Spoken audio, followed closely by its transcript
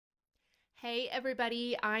Hey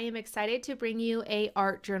everybody, I am excited to bring you a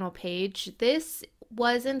art journal page. This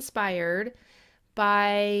was inspired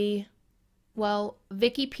by, well,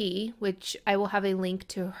 Vicky P, which I will have a link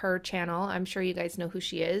to her channel. I'm sure you guys know who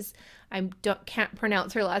she is. Can't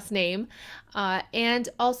pronounce her last name. And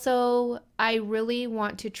also, I really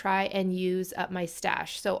want to try and use up my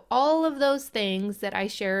stash. So all of those things that I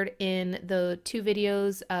shared in the two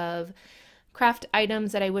videos of craft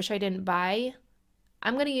items that I wish I didn't buy,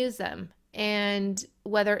 I'm going to use them. And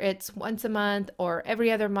whether it's once a month or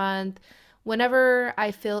every other month, whenever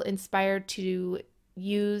I feel inspired to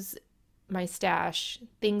use my stash,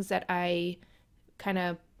 things that I kind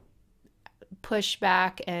of push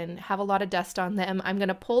back and have a lot of dust on them, I'm going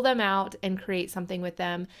to pull them out and create something with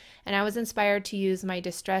them. And I was inspired to use my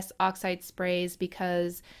Distress Oxide sprays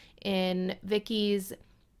because in Vicky's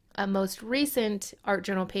most recent art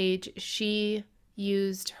journal page, she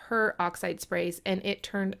used her oxide sprays and it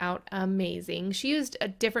turned out amazing. She used a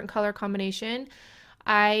different color combination.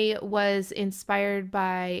 I was inspired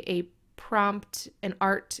by an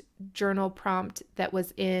art journal prompt that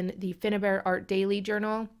was in the Finnabair Art Daily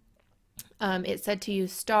journal. It said to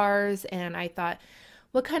use stars, and I thought,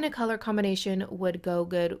 what kind of color combination would go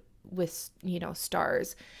good with,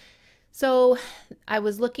 stars? So I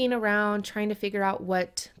was looking around trying to figure out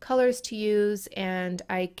what colors to use, and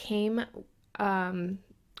I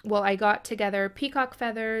got together peacock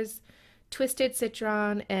feathers, twisted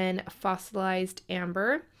citron, and fossilized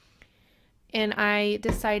amber. And I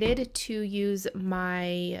decided to use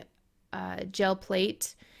my gel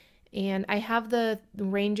plate. And I have the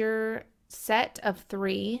Ranger set of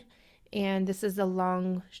 3. And this is a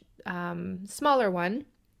long, smaller one.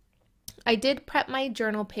 I did prep my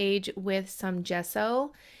journal page with some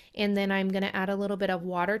gesso, and then I'm going to add a little bit of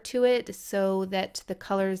water to it so that the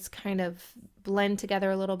colors kind of blend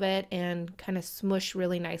together a little bit and kind of smush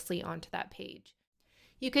really nicely onto that page.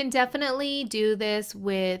 You can definitely do this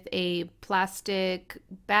with a plastic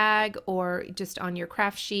bag or just on your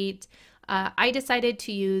craft sheet. I decided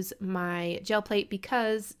to use my gel plate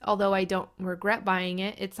because although I don't regret buying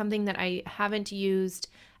it, it's something that I haven't used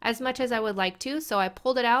as much as I would like to. So I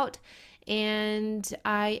pulled it out and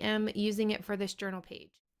I am using it for this journal page.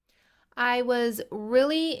 I was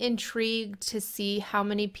really intrigued to see how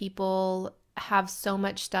many people have so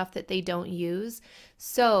much stuff that they don't use.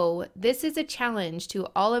 So this is a challenge to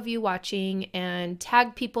all of you watching, and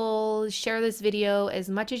tag people, share this video as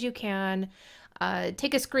much as you can.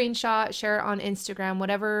 Take a screenshot, share it on Instagram,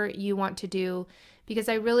 whatever you want to do, because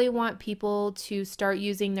I really want people to start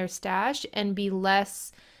using their stash and be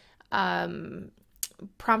less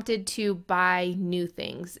prompted to buy new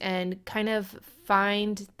things and kind of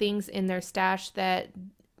find things in their stash that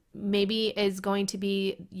maybe is going to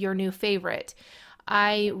be your new favorite.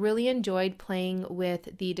 I really enjoyed playing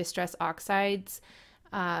with the Distress Oxides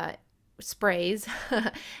sprays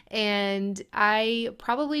and I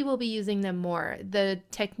probably will be using them more. The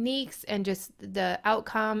techniques and just the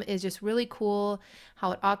outcome is just really cool,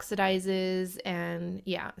 how it oxidizes, and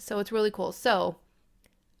yeah, so it's really cool. So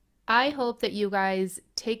I hope that you guys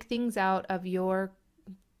take things out of your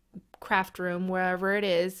craft room, wherever it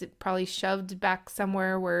is, probably shoved back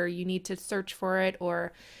somewhere where you need to search for it,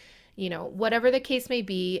 or, whatever the case may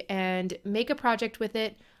be, and make a project with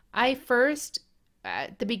it.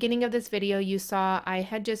 At the beginning of this video, you saw I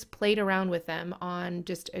had just played around with them on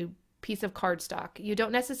just a piece of cardstock. You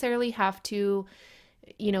don't necessarily have to,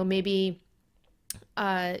 maybe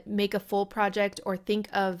make a full project or think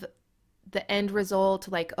of the end result,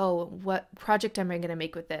 like, oh, what project am I going to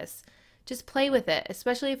make with this? Just play with it,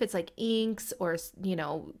 especially if it's like inks or,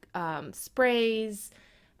 sprays,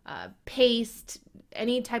 paste,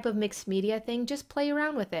 any type of mixed media thing. Just play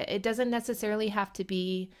around with it. It doesn't necessarily have to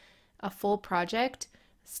be a full project.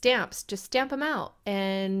 Stamps, just stamp them out,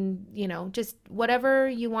 and, just whatever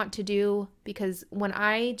you want to do, because when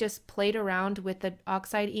I just played around with the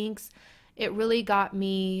oxide inks, it really got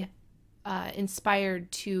me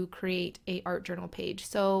inspired to create a art journal page.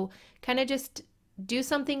 So kind of just do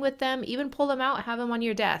something with them, even pull them out, have them on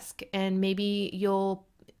your desk, and maybe you'll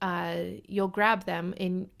grab them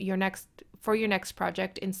for your next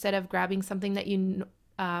project instead of grabbing something that you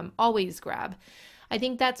always grab. I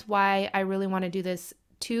think that's why I really want to do this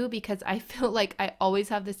too, because I feel like I always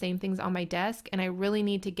have the same things on my desk, and I really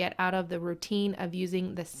need to get out of the routine of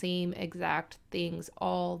using the same exact things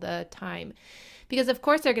all the time. Because of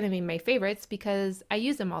course they're going to be my favorites because I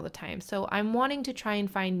use them all the time. So I'm wanting to try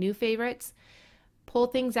and find new favorites, pull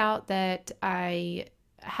things out that I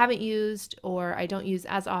haven't used or I don't use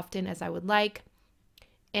as often as I would like.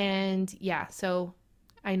 And yeah, so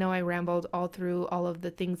I know I rambled all through all of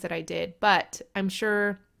the things that I did, but I'm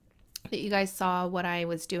sure that you guys saw what I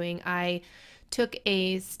was doing. I took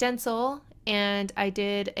a stencil and I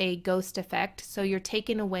did a ghost effect. So you're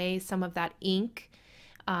taking away some of that ink.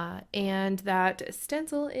 And that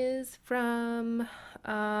stencil is from,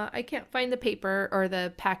 I can't find the paper or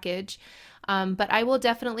the package, but I will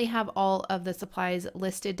definitely have all of the supplies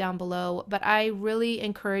listed down below. But I really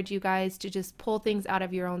encourage you guys to just pull things out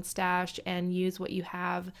of your own stash and use what you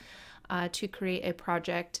have to create a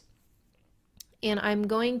project. And I'm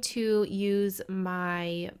going to use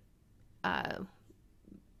my,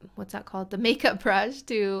 what's that called? The makeup brush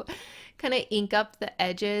to kind of ink up the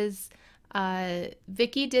edges.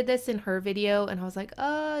 Vicky did this in her video and I was like,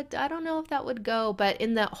 I don't know if that would go, but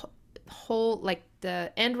in the whole, like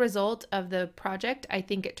the end result of the project, I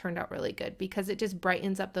think it turned out really good because it just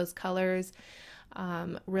brightens up those colors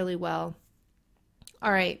really well.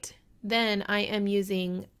 All right, then I am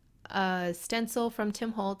using a stencil from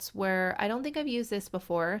Tim Holtz where I don't think I've used this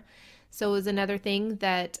before. So it was another thing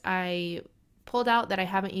that I pulled out that I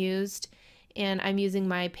haven't used, and I'm using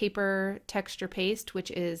my paper texture paste, which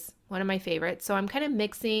is one of my favorites. So I'm kind of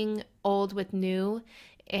mixing old with new,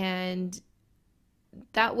 and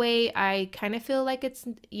that way I kind of feel like it's,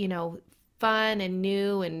 you know, fun and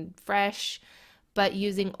new and fresh, but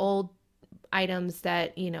using old items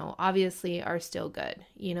that, you know, obviously are still good.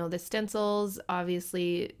 You know, the stencils,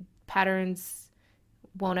 obviously patterns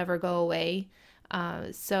won't ever go away.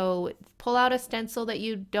 So pull out a stencil that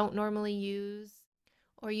you don't normally use,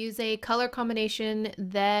 or use a color combination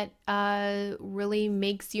that really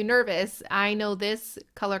makes you nervous. I know this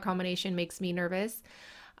color combination makes me nervous.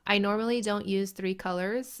 I normally don't use 3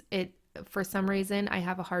 colors. For some reason, I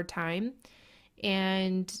have a hard time.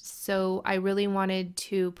 And so I really wanted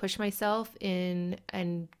to push myself in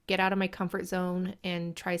and get out of my comfort zone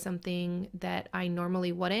and try something that I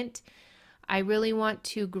normally wouldn't. I really want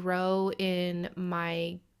to grow in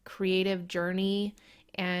my creative journey,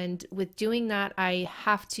 and with doing that, I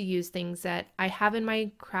have to use things that I have in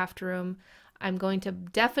my craft room. I'm going to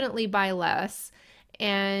definitely buy less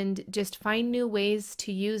and just find new ways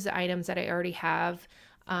to use the items that I already have,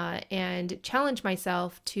 and challenge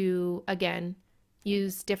myself to, again,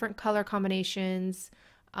 use different color combinations,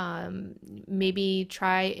 maybe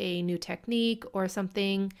try a new technique or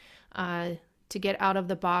something to get out of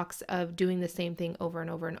the box of doing the same thing over and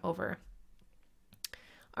over and over.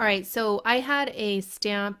 All right, so I had a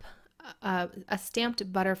stamped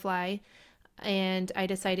butterfly, and I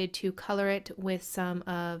decided to color it with some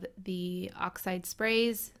of the Oxide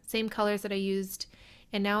sprays, same colors that I used.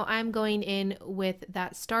 And now I'm going in with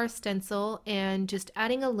that star stencil and just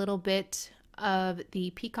adding a little bit of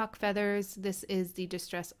the peacock feathers. This is the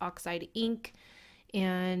Distress Oxide ink,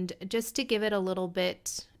 and just to give it a little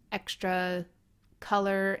bit extra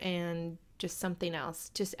color and just something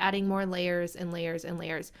else, just adding more layers and layers and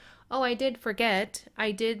layers. Oh, I did forget,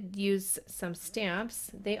 I did use some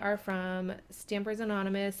stamps. They are from Stampers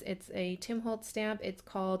Anonymous. It's a Tim Holtz stamp. It's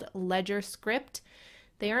called Ledger Script.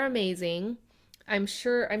 They are amazing. I'm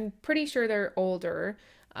pretty sure they're older,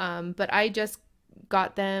 but I just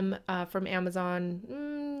got them from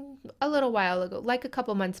Amazon a little while ago, like a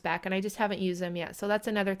couple months back, and I just haven't used them yet. So that's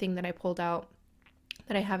another thing that I pulled out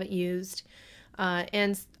that I haven't used.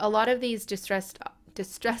 And a lot of these Distress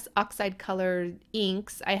Oxide colored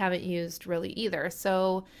inks I haven't used really either.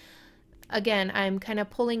 So again, I'm kind of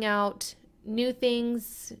pulling out new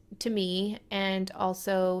things to me, and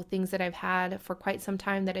also things that I've had for quite some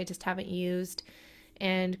time that I just haven't used,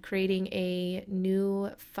 and creating a new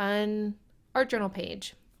fun art journal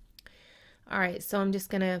page. All right, so I'm just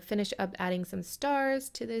gonna finish up adding some stars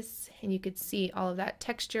to this, and you could see all of that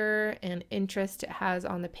texture and interest it has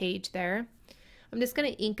on the page there. I'm just gonna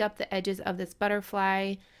ink up the edges of this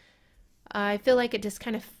butterfly. I feel like it just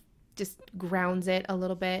kind of grounds it a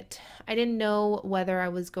little bit. I didn't know whether I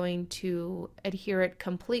was going to adhere it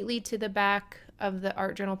completely to the back of the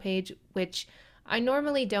art journal page, which I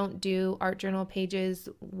normally don't do art journal pages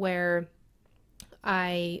where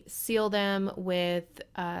I seal them with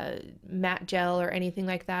matte gel or anything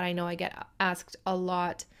like that. I know I get asked a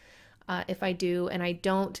lot if I do, and I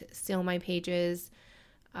don't seal my pages.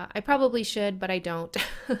 I probably should, but I don't.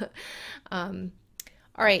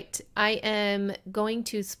 All right, I am going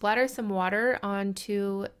to splatter some water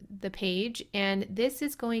onto the page, and this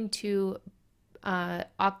is going to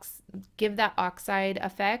give that oxide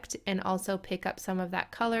effect and also pick up some of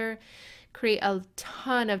that color, create a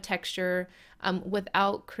ton of texture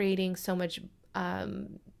without creating so much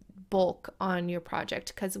bulk on your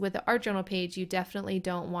project. Because with the art journal page, you definitely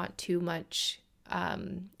don't want too much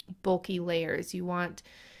bulky layers. You want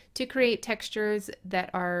to create textures that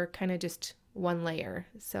are kind of just one layer.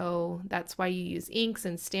 So that's why you use inks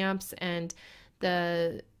and stamps, and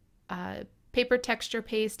the paper texture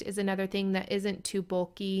paste is another thing that isn't too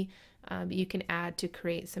bulky. You can add to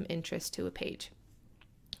create some interest to a page.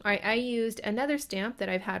 All right, I used another stamp that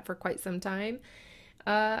I've had for quite some time.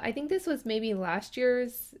 I think this was maybe last year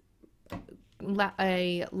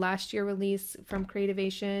release from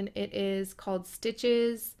Creativation. It is called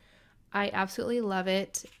Stitches. I absolutely love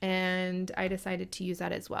it, and I decided to use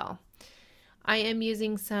that as well. I am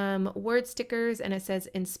using some word stickers, and it says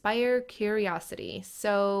inspire curiosity.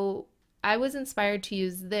 So I was inspired to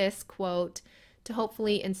use this quote to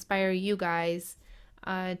hopefully inspire you guys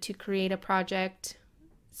to create a project,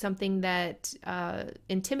 something that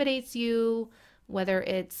intimidates you, whether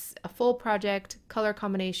it's a full project, color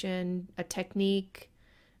combination, a technique.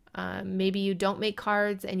 Maybe you don't make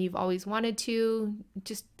cards and you've always wanted to.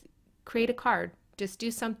 Just create a card. Just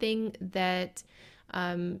do something that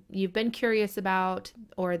you've been curious about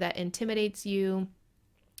or that intimidates you,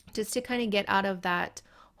 just to kind of get out of that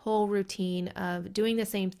whole routine of doing the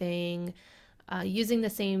same thing, using the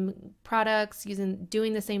same products,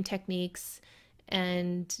 doing the same techniques,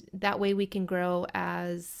 and that way we can grow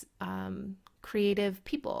as creative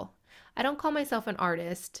people. I don't call myself an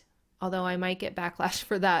artist, although I might get backlash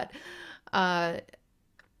for that.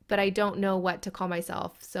 But I don't know what to call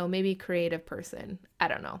myself, so maybe creative person. I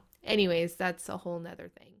don't know. Anyways, that's a whole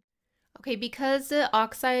nother thing. Okay, because the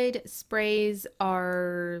oxide sprays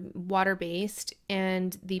are water-based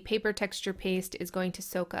and the paper texture paste is going to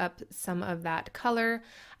soak up some of that color,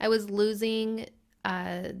 I was losing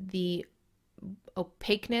the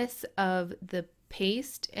opaqueness of the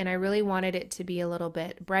paste, and I really wanted it to be a little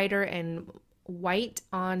bit brighter and white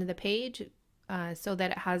on the page, so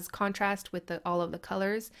that it has contrast with all of the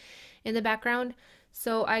colors in the background.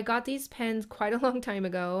 So I got these pens quite a long time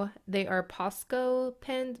ago. They are Posca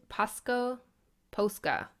pens, Posca,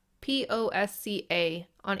 Posca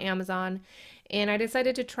on Amazon. And I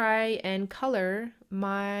decided to try and color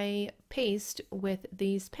my paste with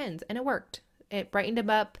these pens, and it worked. It brightened them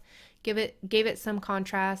up, gave it some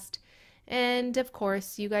contrast. And of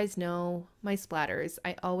course, you guys know my splatters.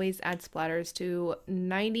 I always add splatters to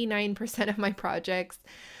 99% of my projects.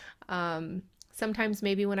 Sometimes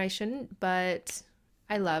maybe when I shouldn't, but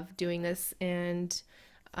I love doing this, and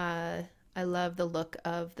I love the look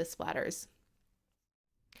of the splatters.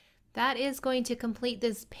 That is going to complete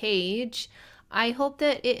this page. I hope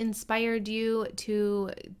that it inspired you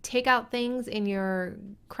to take out things in your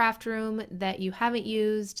craft room that you haven't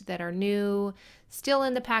used, that are new, still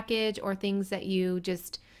in the package, or things that you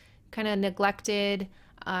just kind of neglected,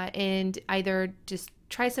 and either just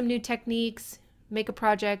try some new techniques, make a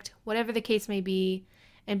project, whatever the case may be.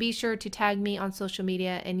 And be sure to tag me on social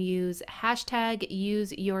media and use hashtag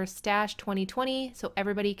 #UseYourStash2020 so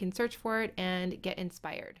everybody can search for it and get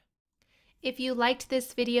inspired. If you liked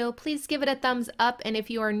this video, please give it a thumbs up, and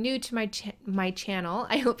if you are new to my channel,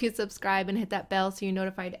 I hope you subscribe and hit that bell so you're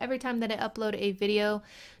notified every time that I upload a video.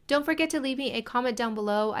 Don't forget to leave me a comment down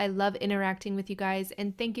below. I love interacting with you guys,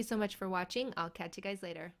 and thank you so much for watching. I'll catch you guys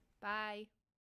later. Bye!